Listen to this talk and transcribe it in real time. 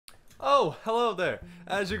Oh, hello there.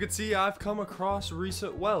 As you can see, I've come across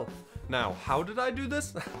recent wealth. Now, how did I do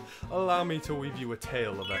this? Allow me to weave you a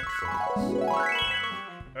tale of excellence.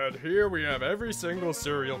 And here we have every single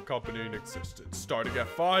cereal company in existence, starting at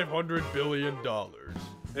 $500 billion.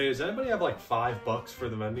 Hey, does anybody have like $5 for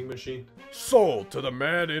the vending machine? Sold to the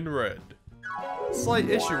man in red. Slight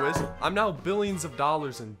issue is, I'm now billions of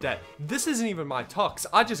dollars in debt. This isn't even my tux,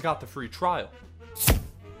 I just got the free trial.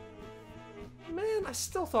 Man, I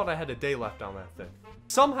still thought I had a day left on that thing.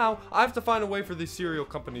 Somehow, I have to find a way for these cereal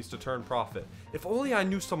companies to turn profit. If only I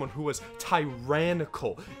knew someone who was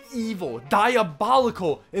tyrannical, evil,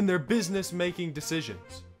 diabolical in their business-making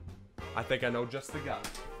decisions. I think I know just the guy.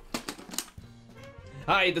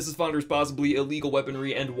 Hi, this is Fonder's possibly illegal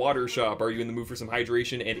weaponry and water shop. Are you in the mood for some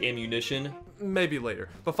hydration and ammunition? Maybe later.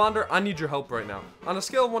 But Fonder, I need your help right now. On a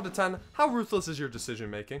scale of 1 to 10, how ruthless is your decision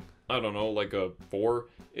making? I don't know, like a 4?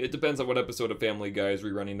 It depends on what episode of Family Guy is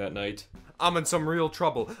rerunning that night. I'm in some real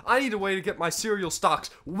trouble. I need a way to get my cereal stocks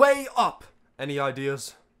way up. Any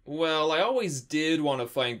ideas? Well, I always did want to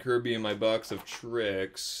find Kirby in my box of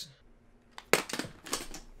tricks.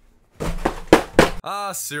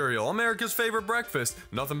 Ah, cereal, America's favorite breakfast.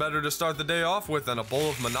 Nothing better to start the day off with than a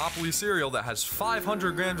bowl of Monopoly cereal that has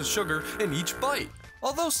 500 grams of sugar in each bite.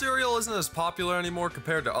 Although cereal isn't as popular anymore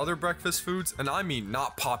compared to other breakfast foods, and I mean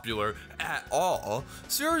not popular at all,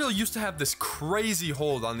 cereal used to have this crazy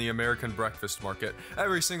hold on the American breakfast market.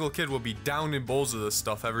 Every single kid would be down in bowls of this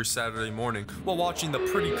stuff every Saturday morning while watching the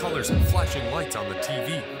pretty colors and flashing lights on the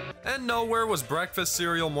TV. And nowhere was breakfast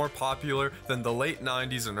cereal more popular than the late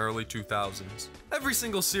 90s and early 2000s. Every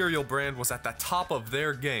single cereal brand was at the top of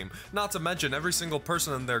their game, not to mention every single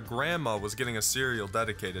person and their grandma was getting a cereal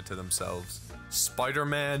dedicated to themselves.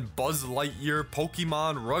 Spider-Man, Buzz Lightyear,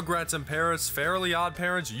 Pokemon, Rugrats and Parrots, Fairly Odd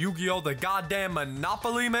Parents, Yu-Gi-Oh! The goddamn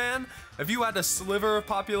Monopoly Man? If you had a sliver of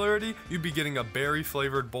popularity, you'd be getting a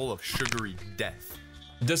berry-flavored bowl of sugary death.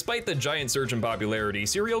 Despite the giant surge in popularity,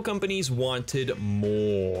 cereal companies wanted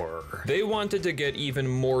more. They wanted to get even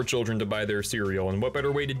more children to buy their cereal, and what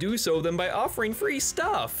better way to do so than by offering free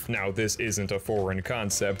stuff? Now, this isn't a foreign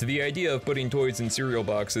concept. The idea of putting toys in cereal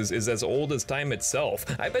boxes is as old as time itself.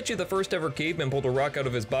 I bet you the first ever caveman pulled a rock out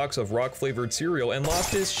of his box of rock-flavored cereal and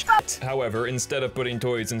lost his shit. However, instead of putting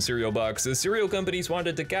toys in cereal boxes, cereal companies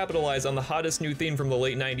wanted to capitalize on the hottest new thing from the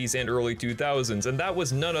late 90s and early 2000s, and that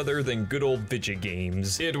was none other than good old video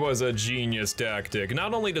games. It was a genius tactic.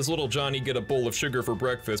 Not only does little Johnny get a bowl of sugar for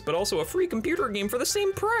breakfast, but also a free computer game for the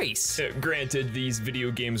same price. Granted, these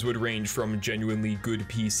video games would range from genuinely good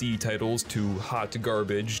PC titles to hot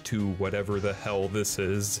garbage to whatever the hell this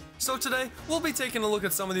is. So today, we'll be taking a look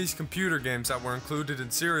at some of these computer games that were included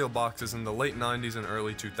in cereal boxes in the late 90s and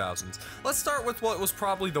early 2000s. Let's start with what was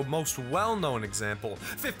probably the most well-known example.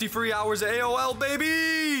 50 free hours AOL,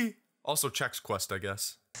 baby! Also Chex Quest, I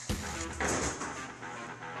guess.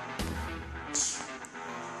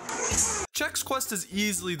 Chex Quest is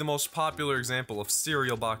easily the most popular example of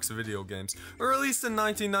cereal box video games. Released in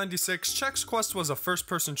 1996, Chex Quest was a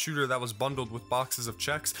first-person shooter that was bundled with boxes of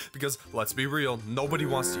Chex because, let's be real, nobody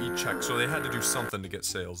wants to eat Chex, so they had to do something to get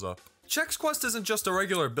sales up. Chex Quest isn't just a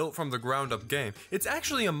regular built-from-the-ground-up game, it's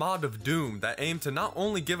actually a mod of Doom that aimed to not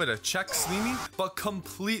only give it a Chex theming, but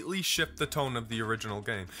completely shift the tone of the original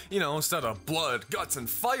game. You know, instead of blood, guts, and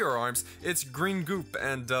firearms, it's green goop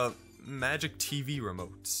and, magic TV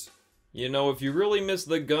remotes. You know, if you really miss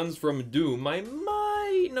the guns from Doom, I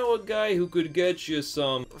might know a guy who could get you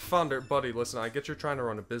some. Fonder, buddy, listen, I get you're trying to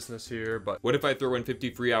run a business here, but what if I throw in 50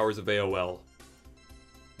 free hours of AOL?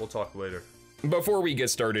 We'll talk later. Before we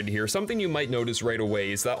get started here, something you might notice right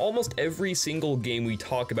away is that almost every single game we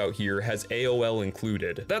talk about here has AOL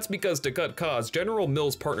included. That's because to cut costs, General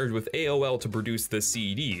Mills partnered with AOL to produce the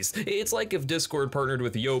CDs. It's like if Discord partnered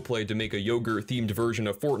with YoPlay to make a yogurt-themed version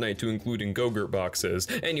of Fortnite to include in Go-Gurt boxes.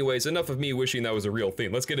 Anyways, enough of me wishing that was a real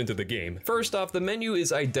thing, let's get into the game. First off, the menu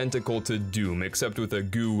is identical to Doom, except with a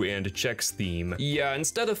goo and Chex theme. Yeah,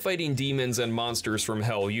 instead of fighting demons and monsters from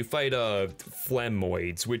hell, you fight,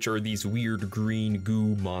 flamoids, which are these weird green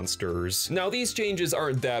goo monsters. Now, these changes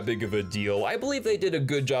aren't that big of a deal. I believe they did a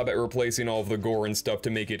good job at replacing all of the gore and stuff to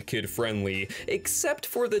make it kid-friendly, except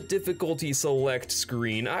for the difficulty select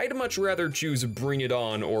screen. I'd much rather choose Bring It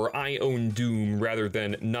On or I Own Doom rather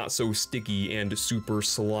than Not So Sticky and Super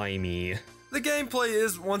Slimy. The gameplay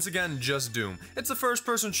is, once again, just Doom. It's a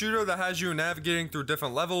first-person shooter that has you navigating through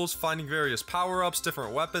different levels, finding various power-ups,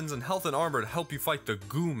 different weapons, and health and armor to help you fight the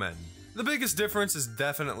goo men. The biggest difference is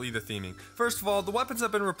definitely the theming. First of all, the weapons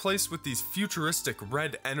have been replaced with these futuristic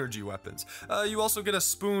red energy weapons. You also get a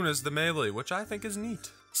spoon as the melee, which I think is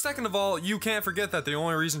neat. Second of all, you can't forget that the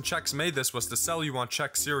only reason Chex made this was to sell you on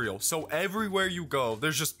Chex cereal, so everywhere you go,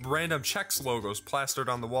 there's just random Chex logos plastered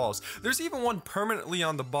on the walls. There's even one permanently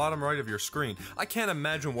on the bottom right of your screen. I can't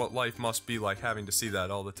imagine what life must be like having to see that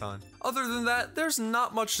all the time. Other than that, there's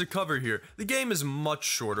not much to cover here. The game is much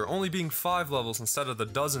shorter, only being 5 levels instead of the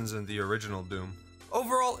dozens in the original Doom.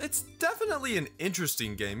 Overall, it's definitely an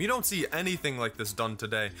interesting game. You don't see anything like this done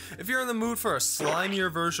today. If you're in the mood for a slimier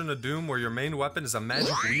version of Doom where your main weapon is a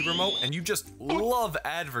magic Wii remote and you just love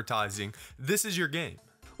advertising, this is your game.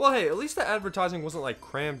 Well, hey, at least the advertising wasn't like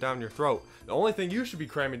crammed down your throat. The only thing you should be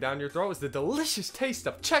cramming down your throat is the delicious taste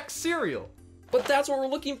of Chex cereal. But that's what we're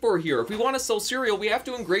looking for here. If we want to sell cereal, we have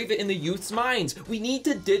to engrave it in the youth's minds. We need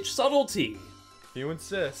to ditch subtlety. You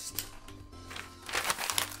insist.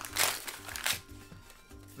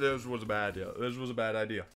 This was a bad idea. This was a bad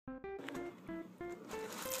idea.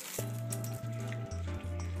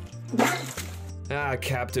 Ah,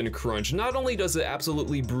 Captain Crunch. Not only does it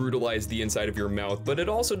absolutely brutalize the inside of your mouth, but it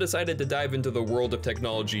also decided to dive into the world of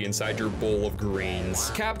technology inside your bowl of grains.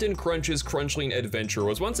 Captain Crunch's Crunchling Adventure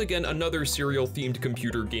was once again another cereal-themed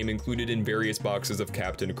computer game included in various boxes of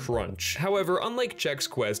Captain Crunch. However, unlike Chex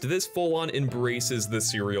Quest, this full-on embraces the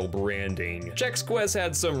cereal branding. Chex Quest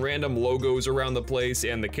had some random logos around the place,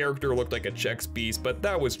 and the character looked like a Chex piece, but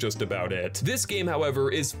that was just about it. This game,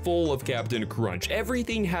 however, is full of Captain Crunch.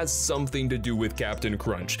 Everything has something to do with Captain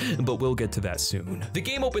Crunch, but we'll get to that soon. The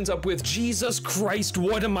game opens up with, Jesus Christ,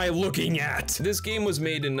 what am I looking at? This game was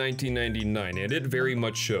made in 1999, and it very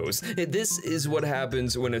much shows. This is what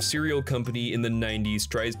happens when a cereal company in the 90s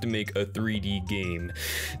tries to make a 3D game.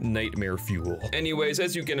 Nightmare fuel. Anyways,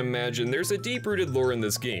 as you can imagine, there's a deep-rooted lore in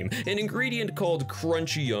this game. An ingredient called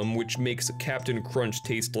Crunchium, which makes Captain Crunch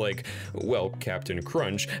taste like, well, Captain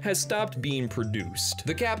Crunch, has stopped being produced.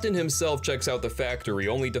 The captain himself checks out the factory,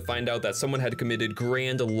 only to find out that someone had committed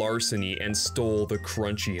grand larceny and stole the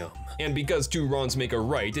Crunchium. And because 2 wrongs make a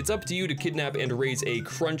right, it's up to you to kidnap and raise a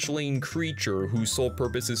crunchling creature whose sole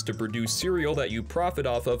purpose is to produce cereal that you profit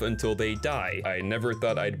off of until they die. I never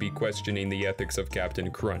thought I'd be questioning the ethics of Captain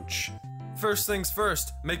Crunch. First things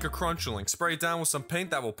first, make a crunchling. Spray it down with some paint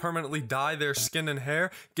that will permanently dye their skin and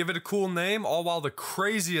hair. Give it a cool name, all while the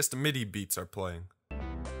craziest MIDI beats are playing.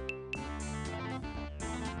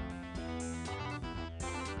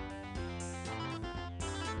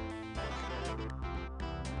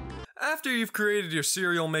 After you've created your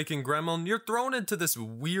cereal-making gremlin, you're thrown into this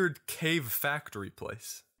weird cave factory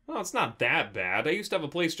place. Well, it's not that bad. I used to have a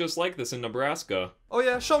place just like this in Nebraska. Oh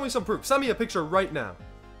yeah, show me some proof. Send me a picture right now.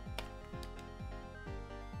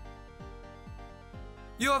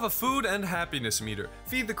 You have a food and happiness meter.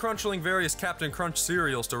 Feed the Crunchling various Captain Crunch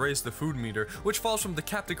cereals to raise the food meter, which falls from the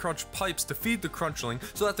Captain Crunch pipes to feed the Crunchling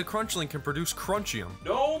so that the Crunchling can produce Crunchium.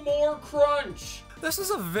 No more crunch! This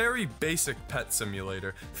is a very basic pet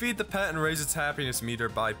simulator. Feed the pet and raise its happiness meter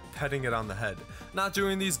by petting it on the head. Not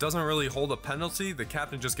doing these doesn't really hold a penalty, the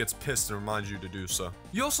captain just gets pissed and reminds you to do so.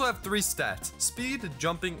 You also have 3 stats, speed,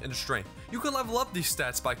 jumping, and strength. You can level up these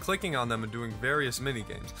stats by clicking on them and doing various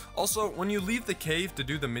minigames. Also, when you leave the cave to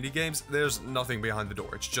do the minigames, there's nothing behind the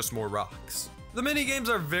door, it's just more rocks. The minigames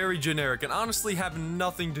are very generic and honestly have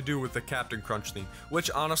nothing to do with the Captain Crunch theme, which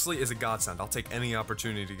honestly is a godsend. I'll take any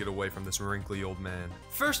opportunity to get away from this wrinkly old man.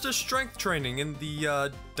 First is strength training in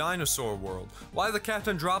the dinosaur world. Why the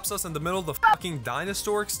captain drops us in the middle of the fucking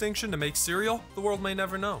dinosaur extinction to make cereal, the world may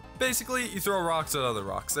never know. Basically, you throw rocks at other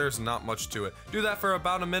rocks. There's not much to it. Do that for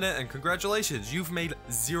about a minute and congratulations, you've made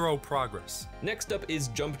 0 progress. Next up is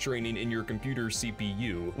jump training in your computer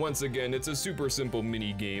CPU. Once again, it's a super simple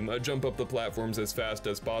mini game. Jump up the platforms as fast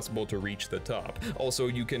as possible to reach the top. Also,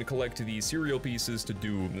 you can collect these cereal pieces to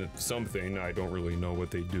do something. I don't really know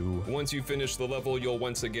what they do. Once you finish the level, you'll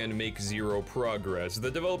once again make 0 progress.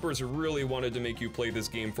 The developers really wanted to make you play this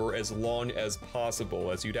game for as long as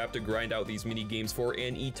possible, as you'd have to grind out these mini games for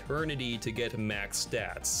an eternity to get max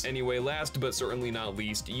stats. Anyway, last but certainly not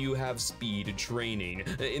least, you have speed training.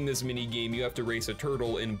 In this mini game, you have to race a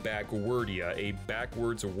turtle in Backwardia, a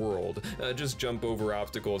backwards world. Just jump over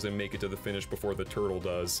obstacles and make it to the finish before the turtle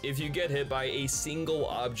does. If you get hit by a single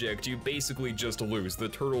object, you basically just lose. The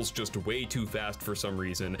turtle's just way too fast for some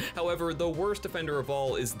reason. However, the worst offender of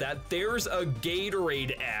all is that there's a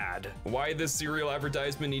Gatorade ad. Why this cereal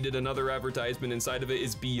advertisement needed another advertisement inside of it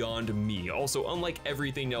is beyond me. Also, unlike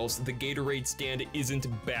everything else, the Gatorade stand isn't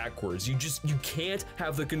backwards. You can't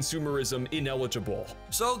have the consumerism ineligible.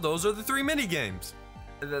 So those are the 3 mini games.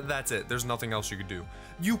 That's it, there's nothing else you could do.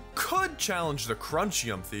 You could challenge the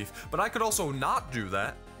Crunchium thief, but I could also not do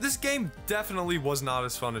that. This game definitely was not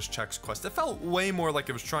as fun as Chex Quest. It felt way more like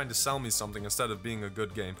it was trying to sell me something instead of being a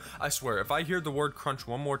good game. I swear, if I hear the word crunch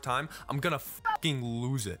one more time, I'm gonna fucking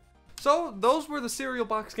lose it. So, those were the cereal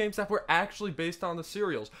box games that were actually based on the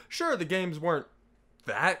cereals. Sure, the games weren't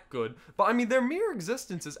that good, but I mean, their mere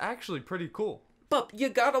existence is actually pretty cool. But you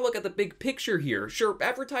gotta look at the big picture here. Sure,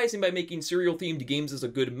 advertising by making cereal-themed games is a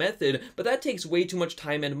good method, but that takes way too much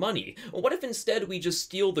time and money. What if instead we just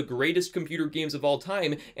steal the greatest computer games of all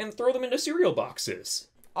time and throw them into cereal boxes?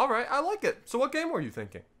 Alright, I like it. So what game were you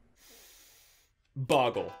thinking?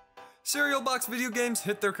 Boggle. Cereal box video games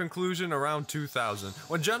hit their conclusion around 2000,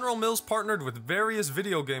 when General Mills partnered with various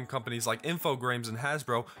video game companies like Infogrames and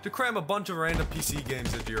Hasbro to cram a bunch of random PC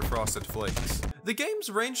games into your Frosted Flakes. The games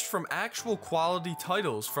ranged from actual quality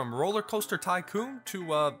titles from Roller Coaster Tycoon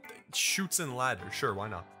to, Chutes and Ladders. Sure, why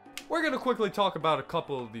not? We're gonna quickly talk about a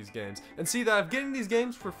couple of these games, and see that if getting these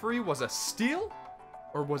games for free was a steal,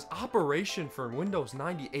 or was Operation for Windows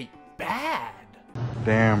 98 bad?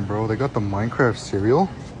 Damn, bro, they got the Minecraft cereal?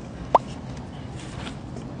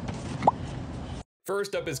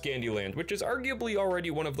 First up is Candyland, which is arguably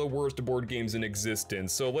already one of the worst board games in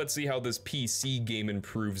existence, so let's see how this PC game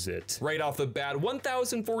improves it. Right off the bat,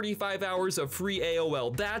 1,045 hours of free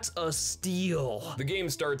AOL, that's a steal! The game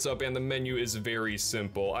starts up and the menu is very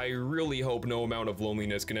simple. I really hope no amount of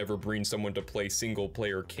loneliness can ever bring someone to play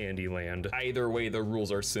single-player Candyland. Either way, the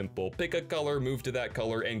rules are simple. Pick a color, move to that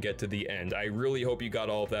color, and get to the end. I really hope you got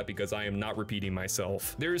all of that because I am not repeating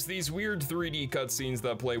myself. There's these weird 3D cutscenes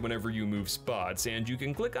that play whenever you move spots, and you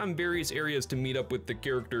can click on various areas to meet up with the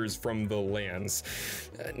characters from the lands.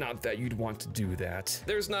 Not that you'd want to do that.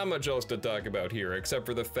 There's not much else to talk about here, except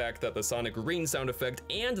for the fact that the Sonic rain sound effect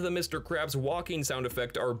and the Mr. Krabs walking sound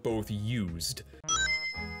effect are both used.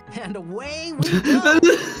 And away we go!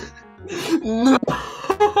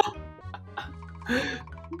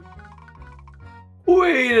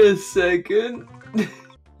 Wait a second.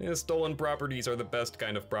 Yeah, stolen properties are the best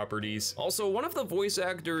kind of properties. Also, one of the voice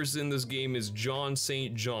actors in this game is John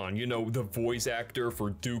St. John. You know, the voice actor for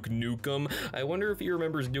Duke Nukem. I wonder if he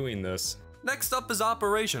remembers doing this. Next up is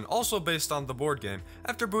Operation, also based on the board game.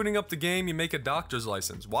 After booting up the game, you make a doctor's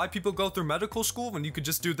license. Why people go through medical school when you could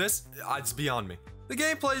just do this? It's beyond me. The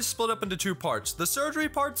gameplay is split up into two parts, the surgery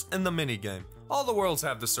parts and the minigame. All the worlds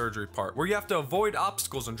have the surgery part, where you have to avoid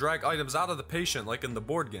obstacles and drag items out of the patient like in the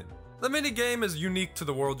board game. The minigame is unique to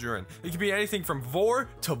the world you're in. It can be anything from vor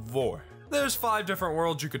to vor. There's 5 different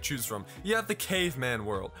worlds you could choose from. You have the caveman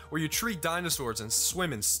world, where you treat dinosaurs and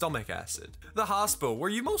swim in stomach acid. The hospital, where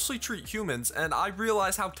you mostly treat humans, and I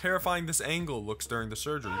realize how terrifying this angle looks during the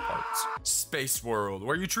surgery parts. Space world,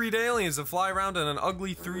 where you treat aliens and fly around in an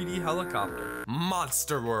ugly 3D helicopter.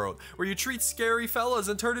 Monster world, where you treat scary fellas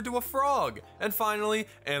and turn into a frog. And finally,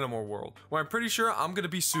 animal world, where I'm pretty sure I'm gonna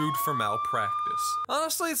be sued for malpractice.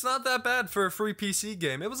 Honestly, it's not that bad for a free PC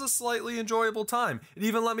game. It was a slightly enjoyable time. It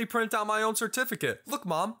even let me print out my own certificate. Look,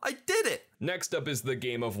 Mom, I did it! Next up is the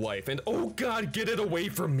game of life, and oh god, get it away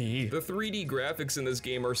from me! The 3D graphics in this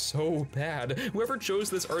game are so bad. Whoever chose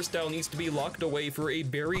this art style needs to be locked away for a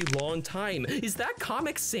very long time. Is that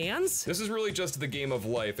Comic Sans? This is really just the game of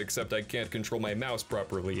life, except I can't control my mouse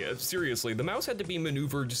properly. Seriously, the mouse had to be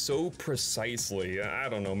maneuvered so precisely. I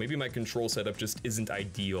don't know, maybe my control setup just isn't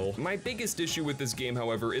ideal. My biggest issue with this game,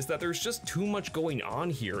 however, is that there's just too much going on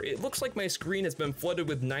here. It looks like my screen has been flooded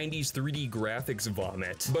with 90s 3D graphics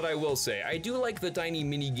vomit. But I will say, I do like the tiny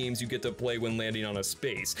mini games you get to play when landing on a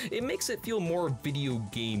space. It makes it feel more video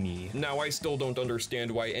gamey. Now, I still don't understand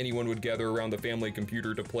why anyone would gather around the family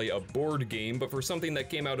computer to play a board game, but for something that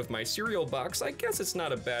came out of my cereal box, I guess it's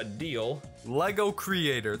not a bad deal. Lego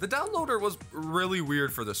Creator. The downloader was really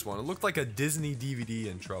weird for this one. It looked like a Disney DVD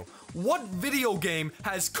intro. What video game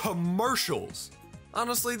has commercials?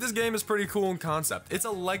 Honestly, this game is pretty cool in concept. It's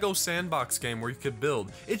a Lego sandbox game where you could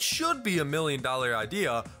build. It should be $1 million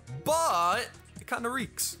idea, but it kinda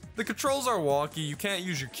reeks. The controls are wonky, you can't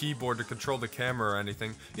use your keyboard to control the camera or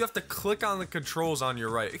anything. You have to click on the controls on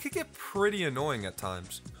your right. It could get pretty annoying at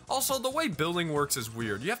times. Also, the way building works is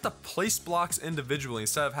weird. You have to place blocks individually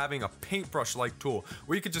instead of having a paintbrush-like tool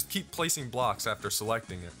where you could just keep placing blocks after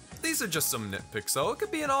selecting it. These are just some nitpicks though. It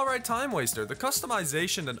could be an alright time waster. The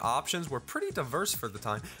customization and options were pretty diverse for the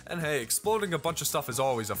time, and hey, exploding a bunch of stuff is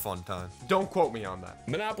always a fun time. Don't quote me on that.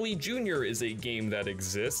 Monopoly Junior is a game that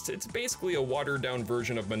exists. It's basically a watered-down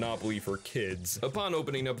version of Monopoly for kids. Upon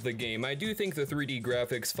opening up the game, I do think the 3D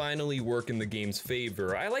graphics finally work in the game's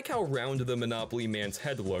favor. I like how round the Monopoly man's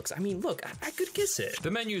head looks. I mean, look, I could kiss it.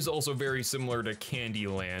 The menu is also very similar to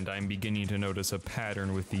Candyland. I'm beginning to notice a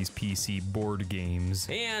pattern with these PC board games.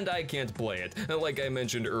 And I can't play it. And like I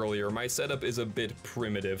mentioned earlier, my setup is a bit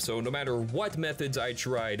primitive, so no matter what methods I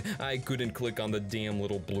tried, I couldn't click on the damn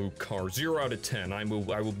little blue car. 0 out of 10. I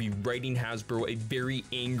will be writing Hasbro a very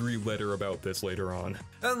angry letter about this later on.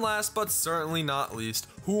 And last but certainly not least,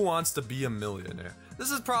 who wants to be a millionaire?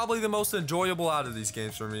 This is probably the most enjoyable out of these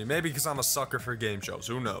games for me, maybe because I'm a sucker for game shows,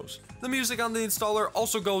 who knows. The music on the installer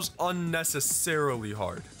also goes unnecessarily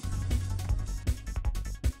hard.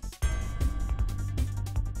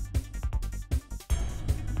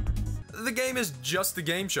 The game is just a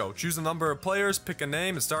game show. Choose a number of players, pick a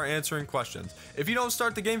name, and start answering questions. If you don't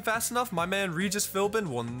start the game fast enough, my man Regis Philbin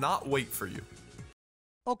will not wait for you.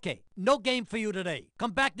 Okay, no game for you today.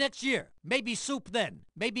 Come back next year. Maybe soup then.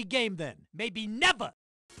 Maybe game then. Maybe never.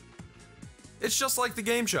 It's just like the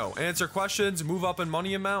game show. Answer questions, move up in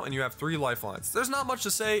money amount, and you have 3 lifelines. There's not much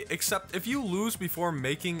to say, except if you lose before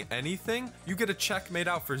making anything, you get a check made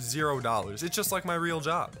out for $0. It's just like my real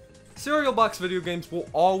job. Cereal box video games will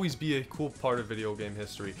always be a cool part of video game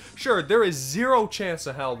history. Sure, there is 0 chance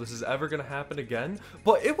in hell this is ever going to happen again,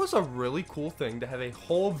 but it was a really cool thing to have a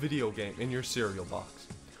whole video game in your cereal box.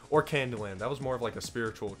 Or Candyland, that was more of like a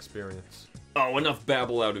spiritual experience. Oh, enough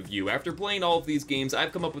babble out of you. After playing all of these games,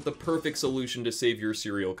 I've come up with the perfect solution to save your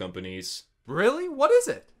cereal companies. Really? What is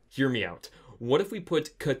it? Hear me out. What if we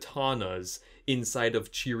put katanas inside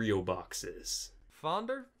of Cheerio boxes?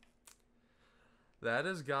 Fonder? That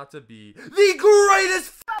has got to be the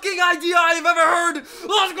greatest fucking idea I've ever heard!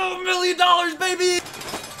 Let's go $1 million, baby!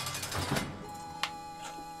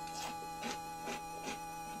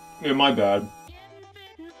 Yeah, my bad.